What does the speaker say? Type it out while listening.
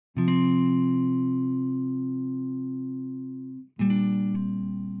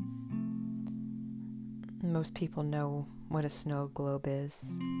Most people know what a snow globe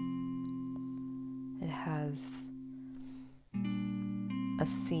is. It has a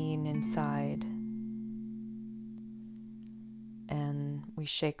scene inside, and we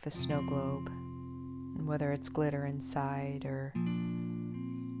shake the snow globe, and whether it's glitter inside or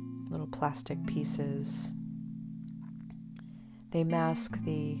little plastic pieces, they mask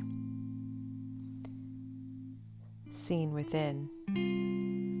the scene within.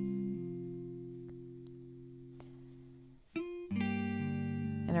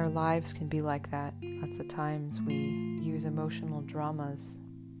 And our lives can be like that. Lots of times we use emotional dramas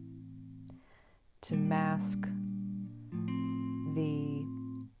to mask the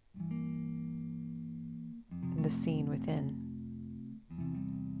scene within.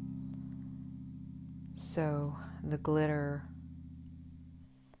 So the glitter,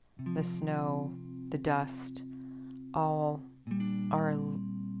 the snow, the dust, all are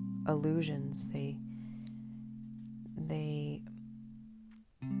illusions. They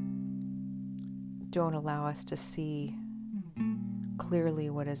don't allow us to see clearly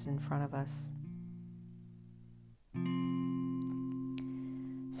what is in front of us.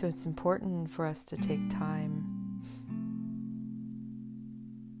 So it's important for us to take time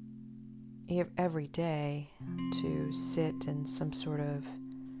every day to sit in some sort of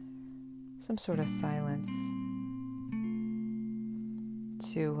silence,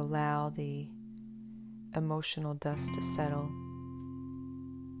 to allow the emotional dust to settle,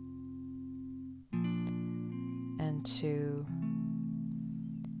 and to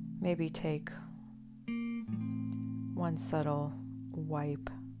maybe take one subtle wipe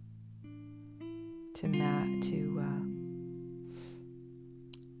to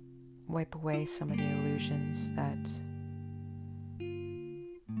wipe away some of the illusions that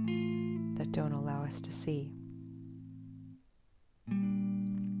don't allow us to see.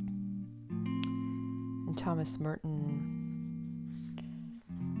 And Thomas Merton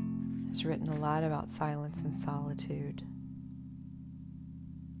has written a lot about silence and solitude.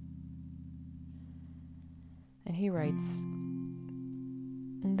 And he writes,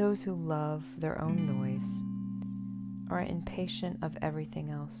 "Those who love their own noise are impatient of everything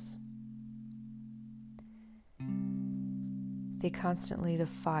else. They constantly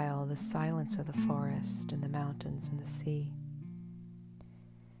defile the silence of the forest and the mountains and the sea.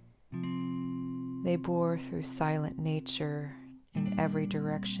 They bore through silent nature in every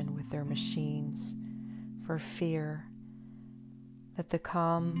direction with their machines for fear that the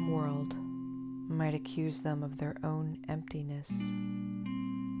calm world might accuse them of their own emptiness.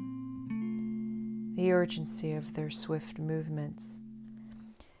 The urgency of their swift movements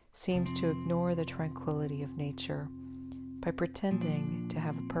seems to ignore the tranquility of nature by pretending to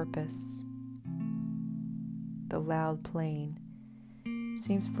have a purpose. The loud plain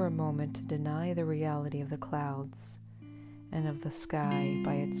seems for a moment to deny the reality of the clouds and of the sky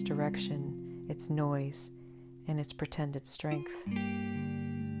by its direction, its noise, and its pretended strength.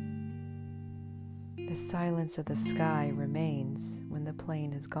 The silence of the sky remains when the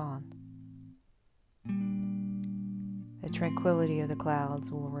plain is gone. The tranquility of the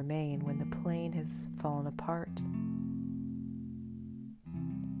clouds will remain when the plain has fallen apart.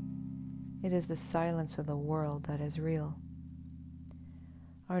 It is the silence of the world that is real.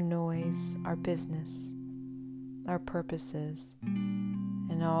 Our noise, our business, our purposes,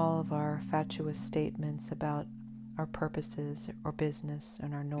 and all of our fatuous statements about our purposes or business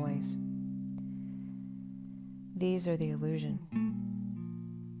and our noise. These are the illusion.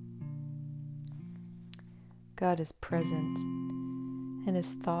 God is present, and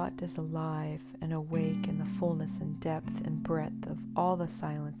His thought is alive and awake in the fullness and depth and breadth of all the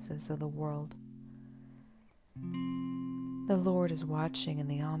silences of the world. The Lord is watching in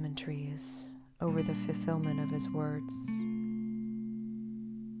the almond trees over the fulfillment of His words.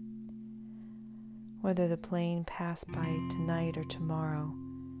 Whether the plane pass by tonight or tomorrow,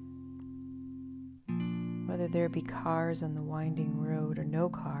 whether there be cars on the winding road or no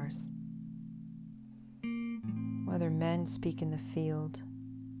cars, whether men speak in the field,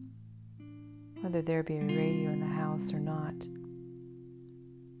 whether there be a radio in the house or not,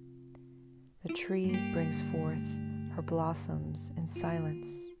 the tree brings forth her blossoms in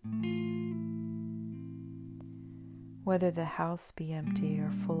silence. Whether the house be empty or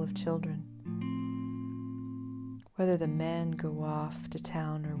full of children, whether the men go off to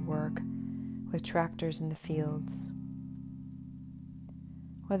town or work with tractors in the fields,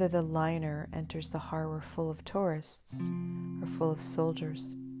 whether the liner enters the harbor full of tourists or full of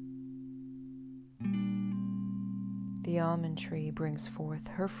soldiers, the almond tree brings forth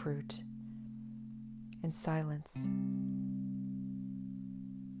her fruit in silence.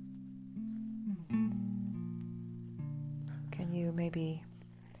 to maybe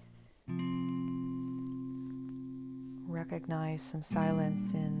recognize some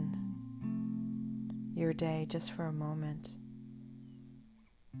silence in your day just for a moment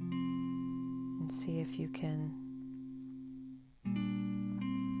and see if you can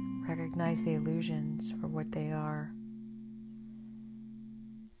recognize the illusions for what they are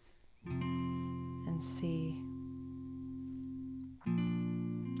and see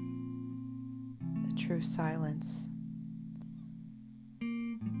the true silence,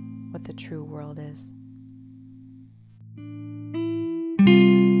 what the true world is.